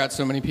Breitbart got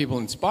so many people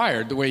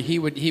inspired. The way he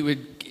would.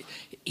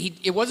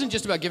 It wasn't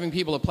just about giving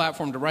people a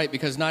platform to write,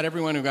 because not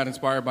everyone who got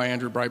inspired by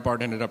Andrew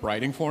Breitbart ended up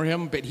writing for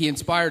him, but he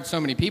inspired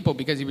so many people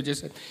because he would just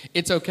say,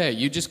 it's okay,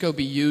 you just go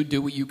be you,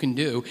 do what you can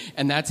do,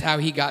 and that's how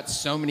he got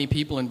so many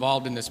people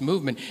involved in this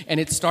movement. And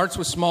it starts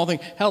with small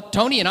things. Hell,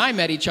 Tony and I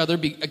met each other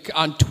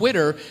on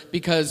Twitter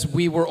because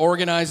we were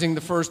organizing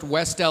the first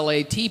West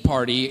LA Tea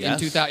Party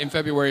in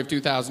February of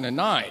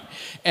 2009.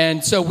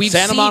 And so we've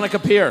Santa Monica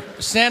Pier.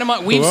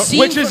 We've seen...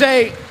 Which is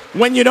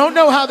when you don't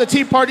know how the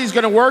Tea Party is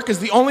going to work, is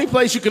the only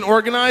place you can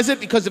organize it,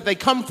 because if they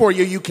come for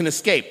you, you can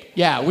escape.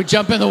 Yeah, we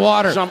jump in the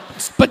water.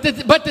 But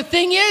the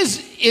thing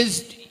is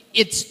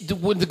it's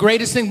the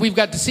greatest thing we've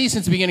got to see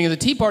since the beginning of the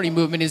Tea Party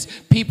movement is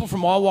people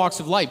from all walks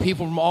of life,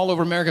 people from all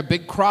over America,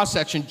 big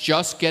cross-section,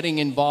 just getting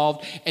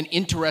involved and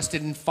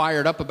interested and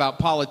fired up about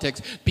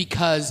politics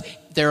because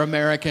they're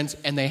Americans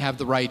and they have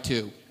the right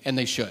to, and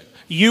they should.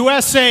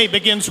 USA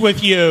begins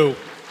with you.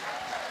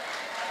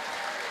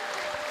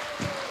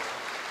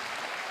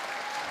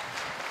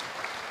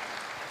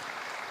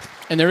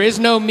 And there is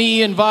no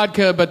me in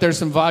vodka, but there's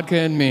some vodka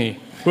in me.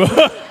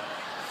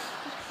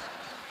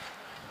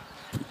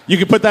 You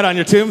can put that on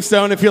your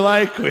tombstone if you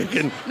like.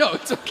 No,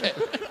 it's okay.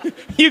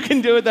 You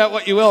can do with that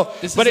what you will.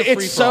 But it's so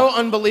free-for-all.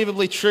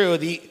 unbelievably true.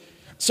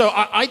 So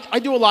I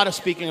do a lot of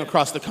speaking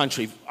across the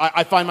country.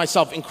 I find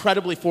myself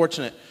incredibly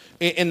fortunate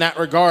in that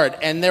regard.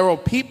 And there'll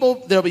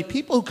be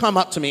people who come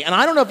up to me, and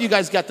I don't know if you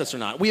guys get this or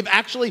not. We have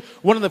actually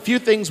one of the few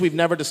things we've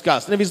never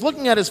discussed. And if he's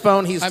looking at his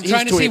phone, he's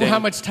trying to tweeting. see how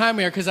much time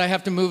we are, because I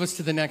have to move us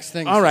to the next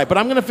thing. All right, but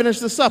I'm going to finish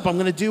this up. I'm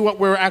going to do what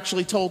we're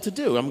actually told to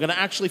do. I'm going to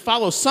actually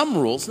follow some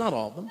rules, not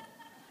all of them.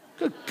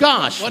 Good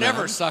gosh. Whatever,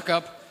 man. suck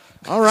up.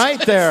 All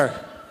right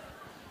there.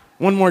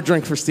 One more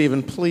drink for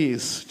Stephen,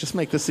 please. Just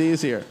make this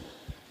easier.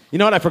 You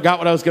know what? I forgot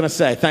what I was going to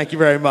say. Thank you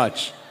very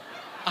much.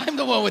 I'm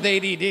the one with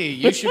ADD.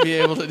 You should be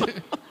able to do.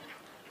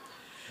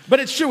 But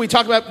it's true. We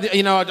talk about,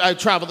 you know, I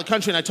travel the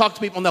country and I talk to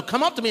people and they'll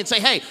come up to me and say,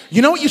 hey,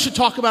 you know what you should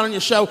talk about on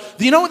your show?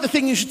 Do you know what the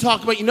thing you should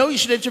talk about? You know you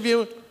should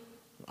interview?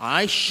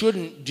 I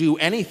shouldn't do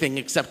anything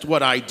except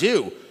what I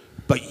do.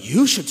 But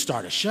you should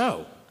start a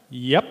show.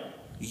 Yep.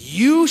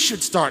 You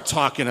should start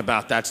talking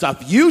about that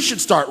stuff. You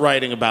should start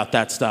writing about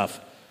that stuff.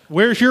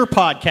 Where's your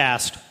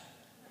podcast?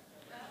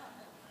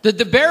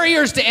 The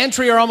barriers to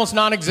entry are almost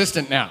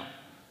non-existent now.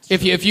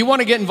 If you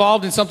want to get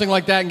involved in something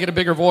like that and get a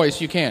bigger voice,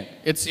 you can.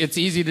 It's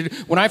easy to do.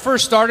 When I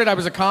first started, I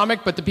was a comic,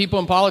 but the people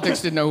in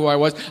politics didn't know who I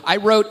was. I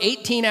wrote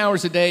 18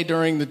 hours a day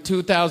during the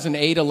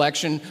 2008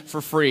 election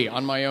for free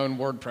on my own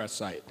WordPress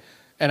site.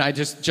 And I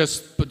just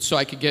so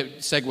I could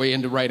segue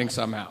into writing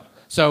somehow.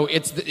 So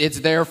it's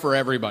there for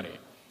everybody.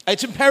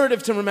 It's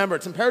imperative to remember.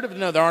 It's imperative to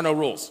know there are no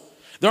rules.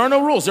 There are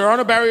no rules. There are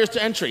no barriers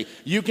to entry.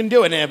 You can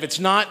do it. And if it's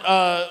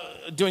not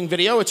doing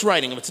video, it's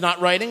writing. If it's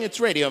not writing, it's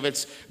radio. If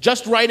it's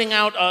just writing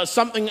out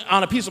something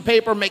on a piece of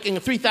paper, making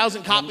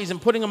 3,000 copies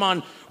and putting them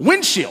on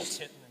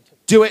windshields,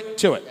 do it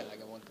to it.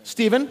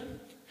 Stephen,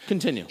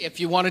 continue. If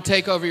you want to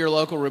take over your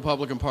local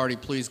Republican Party,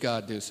 please,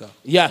 God, do so.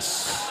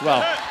 Yes.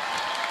 Well,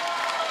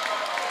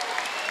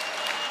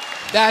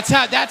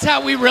 that's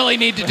how we really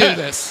need to do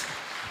this.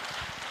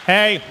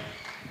 Hey,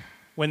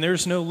 when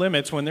there's no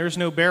limits, when there's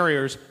no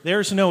barriers,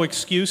 there's no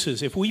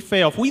excuses. If we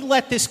fail, if we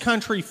let this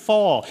country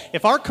fall,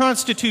 if our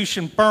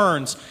Constitution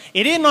burns,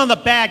 it isn't on the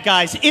bad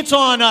guys, it's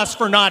on us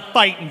for not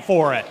fighting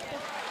for it.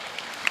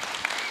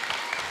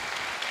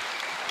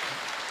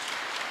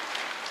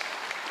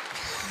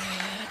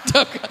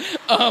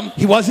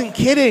 he wasn't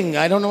kidding.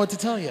 I don't know what to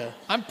tell you.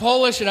 I'm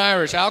Polish and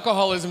Irish.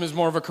 Alcoholism is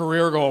more of a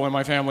career goal in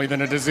my family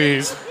than a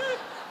disease.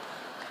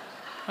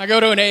 I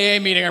go to an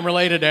AA meeting. I'm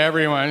related to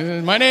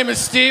everyone. My name is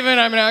Stephen.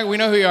 We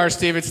know who you are,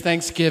 Steve. It's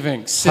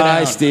Thanksgiving. Sit down.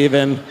 Hi,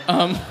 Stephen.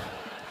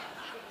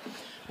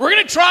 We're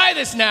going to try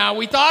this now.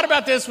 We thought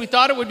about this. We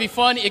thought it would be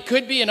fun. It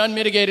could be an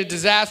unmitigated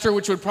disaster,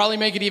 which would probably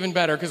make it even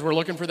better because we're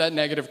looking for that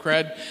negative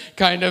cred,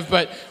 kind of.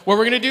 But what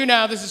we're going to do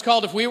now, this is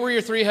called If We Were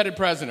Your Three-Headed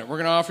President. We're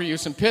going to offer you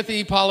some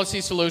pithy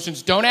policy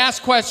solutions. Don't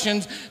ask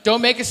questions.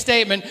 Don't make a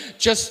statement.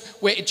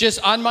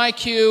 Just on my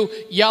cue,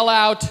 yell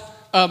out.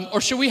 Or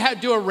should we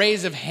do a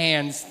raise of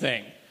hands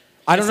thing?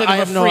 I don't know. I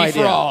have no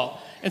idea.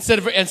 All, instead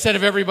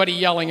of everybody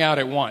yelling out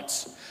at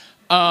once.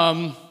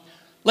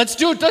 Let's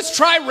do it. Let's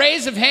try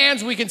raise of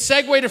hands. We can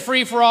segue to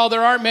free for all.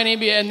 There aren't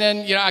many, and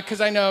then because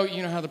I know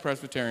how the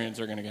Presbyterians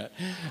are going to get.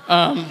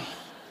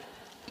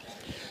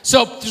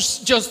 So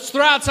just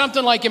throw out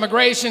something like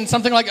immigration,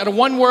 something like a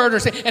one word,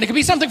 and it could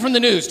be something from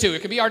the news too.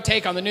 It could be our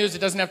take on the news. It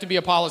doesn't have to be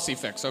a policy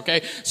fix.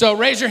 Okay. So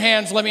raise your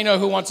hands. Let me know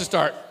who wants to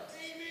start.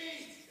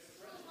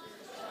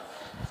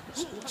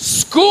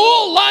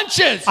 School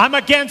lunches. I'm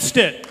against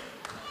it.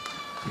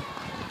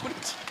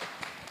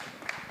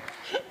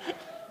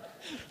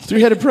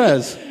 Three-headed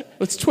prez.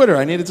 It's Twitter.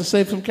 I needed to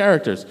save some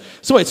characters.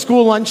 So wait,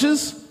 school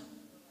lunches?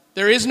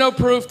 There is no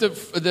proof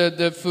that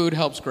the food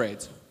helps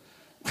grades.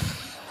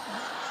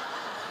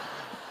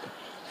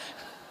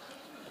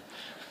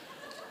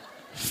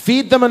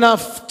 Feed them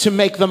enough to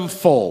make them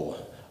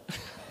full.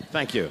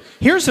 Thank you.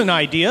 Here's an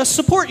idea.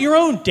 Support your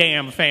own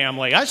damn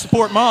family. I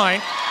support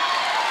mine.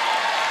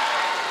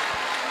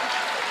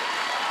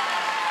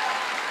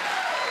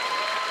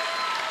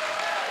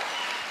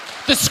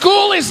 The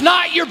school is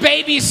not your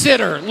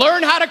babysitter.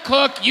 Learn how to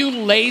cook, you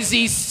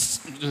lazy...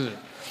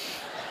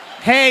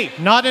 Hey,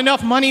 not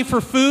enough money for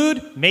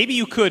food? Maybe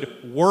you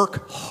could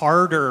work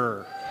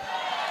harder.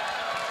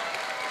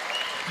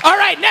 All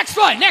right, next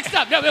one. Next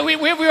up. No,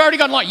 we've already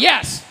gone long.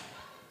 Yes.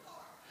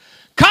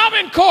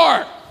 Common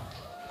Core.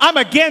 I'm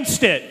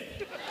against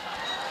it.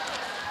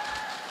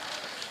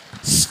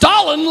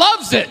 Stalin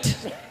loves it.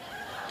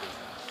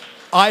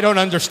 I don't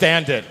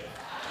understand it.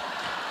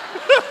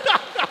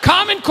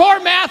 Common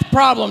Core math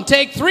problem.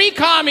 Take 3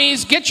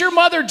 commies, get your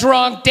mother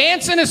drunk,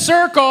 dance in a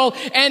circle,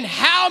 and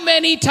how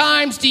many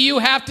times do you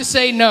have to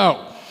say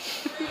no?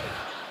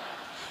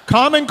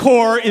 Common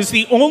Core is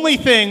the only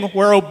thing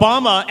where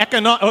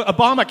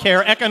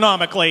Obamacare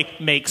economically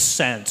makes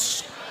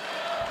sense.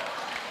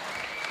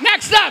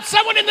 Next up,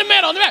 someone in the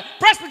middle.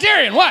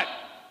 Presbyterian, what?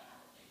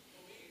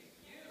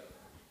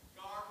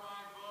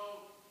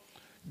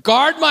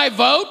 Guard my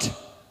vote?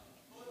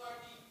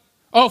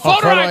 Oh,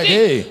 photo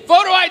ID.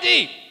 Photo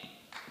ID.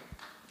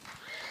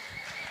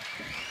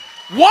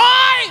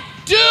 Why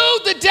do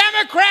the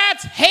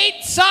Democrats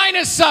hate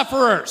sinus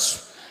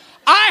sufferers?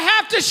 I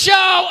have to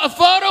show a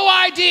photo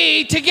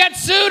ID to get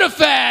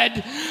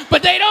Sudafed,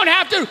 but they don't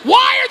have to.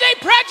 Why are they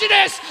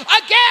prejudiced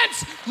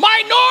against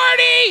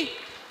minority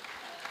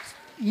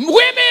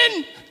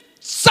women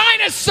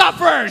sinus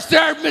sufferers?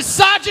 They're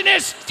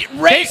misogynist,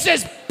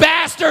 racist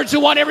bastards who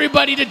want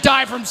everybody to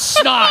die from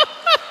snot.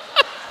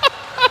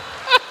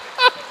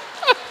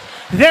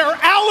 They're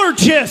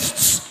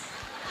allergists.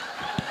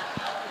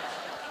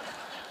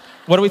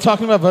 What are we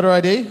talking about, voter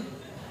ID?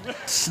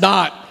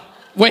 Snot.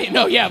 Wait,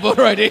 no, yeah,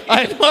 voter ID.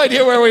 I had no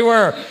idea where we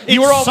were.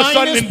 You were all of a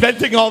sudden sinus-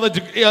 inventing all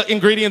the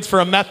ingredients for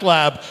a meth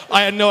lab.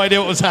 I had no idea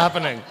what was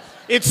happening.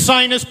 It's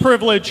sinus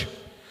privilege.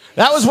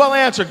 That was well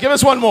answered. Give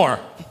us one more.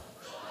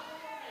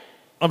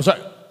 I'm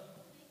sorry.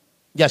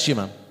 Yes, you,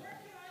 ma'am.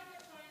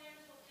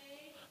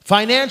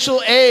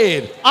 Financial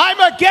aid.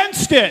 I'm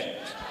against it.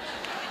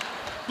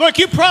 Look,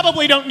 you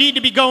probably don't need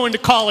to be going to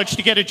college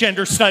to get a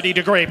gender study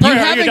degree.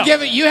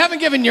 You haven't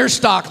given your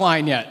stock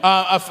line yet.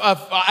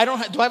 I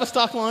don't. Do I have a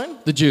stock line?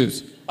 The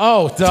Jews.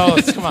 Oh,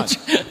 come on.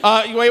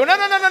 Wait,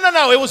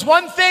 no. It was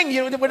one thing.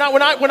 We're not.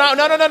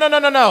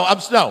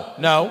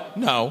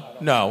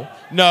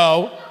 No.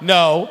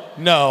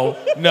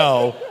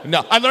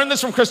 I learned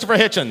this from Christopher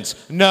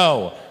Hitchens.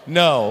 No.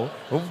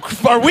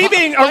 Are we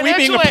being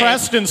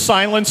oppressed and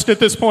silenced at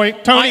this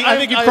point? Tony, I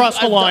think you've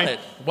crossed the line.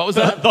 What was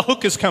that? The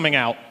hook is coming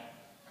out.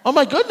 Oh,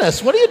 my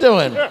goodness. What are you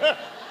doing?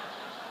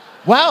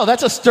 Wow,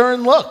 that's a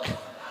stern look.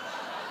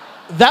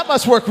 That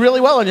must work really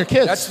well on your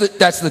kids.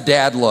 That's the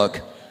dad look.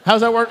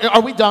 How's that work?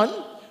 Are we done?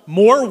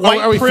 More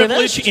white are we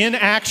privilege finished? in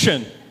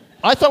action.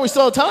 I thought we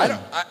still had time.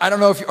 I don't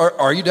know if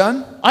are you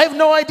done? I have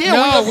no idea.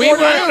 No, we have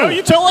more to do. No,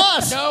 you tell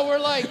us. No, we're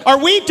like... Are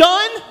we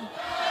done?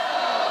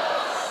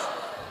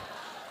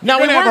 Now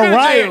We're going to have a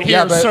riot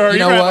here, but sir. you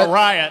know You're going to have what? a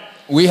riot.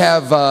 We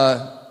have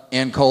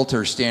Ann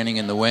Coulter standing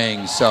in the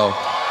wings, so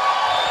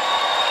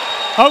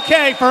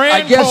Okay, for Ann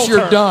I guess Coulter.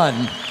 you're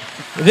done.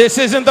 This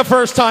isn't the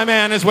first time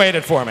Ann has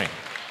waited for me.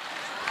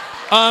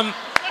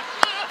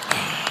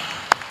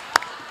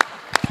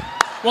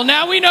 Well,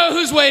 now we know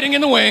who's waiting in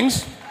the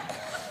wings.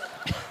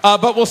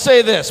 But we'll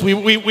say this.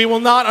 We will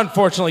not,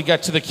 unfortunately,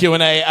 get to the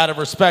Q&A out of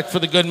respect for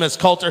the good Miss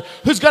Coulter,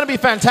 who's going to be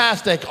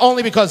fantastic,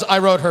 only because I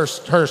wrote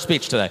her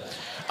speech today.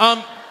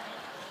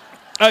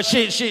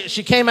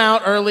 She came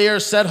out earlier,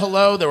 said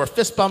hello. There were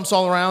fist bumps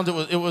all around.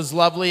 It was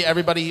lovely.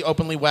 Everybody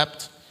openly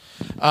wept.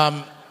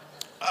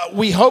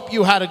 We hope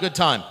you had a good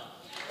time.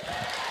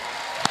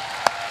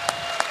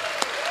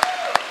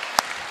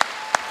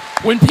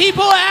 When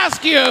people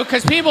ask you,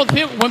 because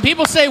when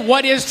people say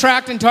what is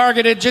tracked and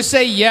targeted, just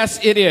say yes,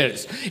 it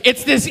is.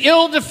 It's this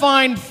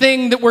ill-defined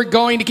thing that we're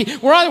going to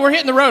keep. We're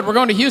hitting the road. We're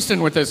going to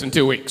Houston with this in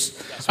 2 weeks.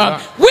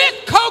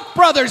 With Koch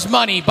brothers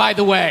money, by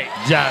the way.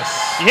 Yes.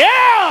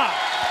 Yeah!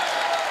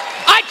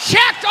 I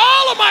checked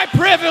all of my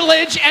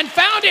privilege and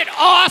found it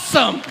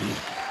awesome.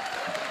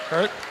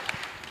 Kurt?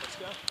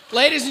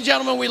 Ladies and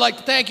gentlemen, we'd like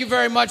to thank you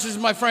very much. This is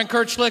my friend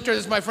Kurt Schlichter. This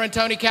is my friend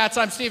Tony Katz.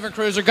 I'm Stephen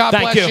Kruiser. God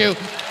bless you.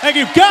 Thank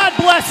you. God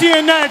bless the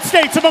United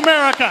States of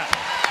America.